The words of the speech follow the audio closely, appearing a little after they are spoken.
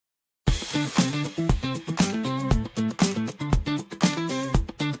Hi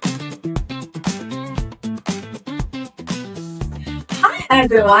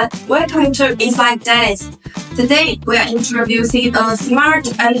everyone, welcome to Inside Dyness. Today we are introducing a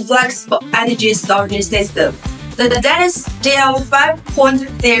smart and flexible energy storage system, the Dyness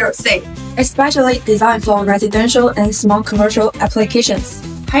DL5.0C, especially designed for residential and small commercial applications,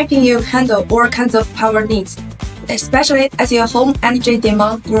 helping you handle all kinds of power needs, especially as your home energy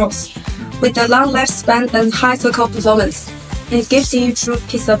demand grows. With a long lifespan and high cycle performance, it gives you true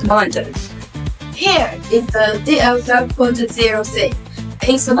peace of mind. Here is the DL5.0C.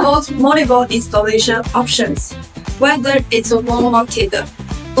 It supports multiple installation options, whether it's wall-mounted,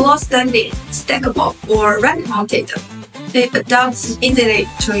 floor-standing, stackable, or rack-mounted. It adapts easily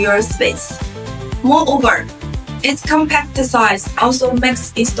to your space. Moreover, its compact size also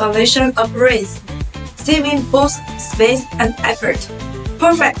makes installation a breeze, saving both space and effort.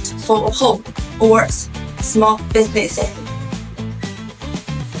 Perfect for home or small business.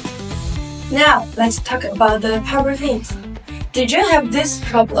 Now, let's talk about the power needs. Did you have this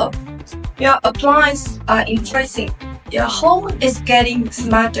problem? Your appliances are increasing, your home is getting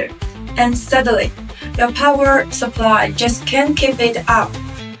smarter, and suddenly, your power supply just can't keep it up.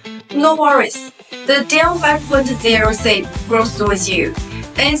 No worries, the DL5.0C grows with you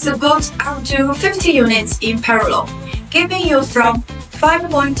and supports up to 50 units in parallel, giving you from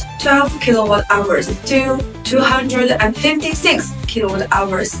 5.12 kWh to 256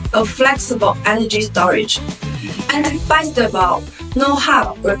 kWh of flexible energy storage. And best of all, no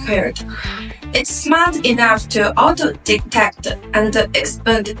hub required. It's smart enough to auto-detect and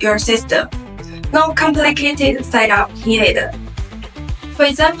expand your system. No complicated setup needed. For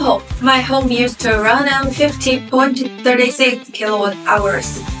example, my home used to run on 50.36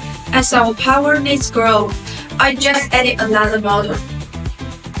 kWh. As our power needs grow, I just added another model.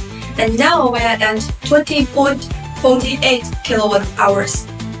 And now we're at 20.48 kWh.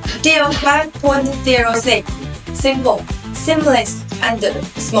 DL5.0C. Simple, seamless, and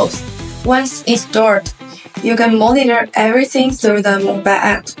smooth. Once installed, you can monitor everything through the mobile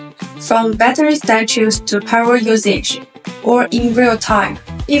app, from battery status to power usage, or in real time.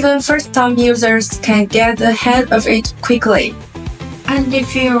 Even first-time users can get ahead of it quickly. And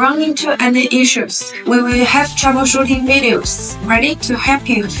if you run into any issues, we will have troubleshooting videos ready to help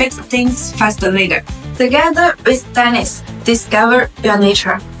you fix things faster later. Together with Dyness, discover your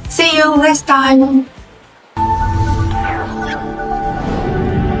nature. See you next time!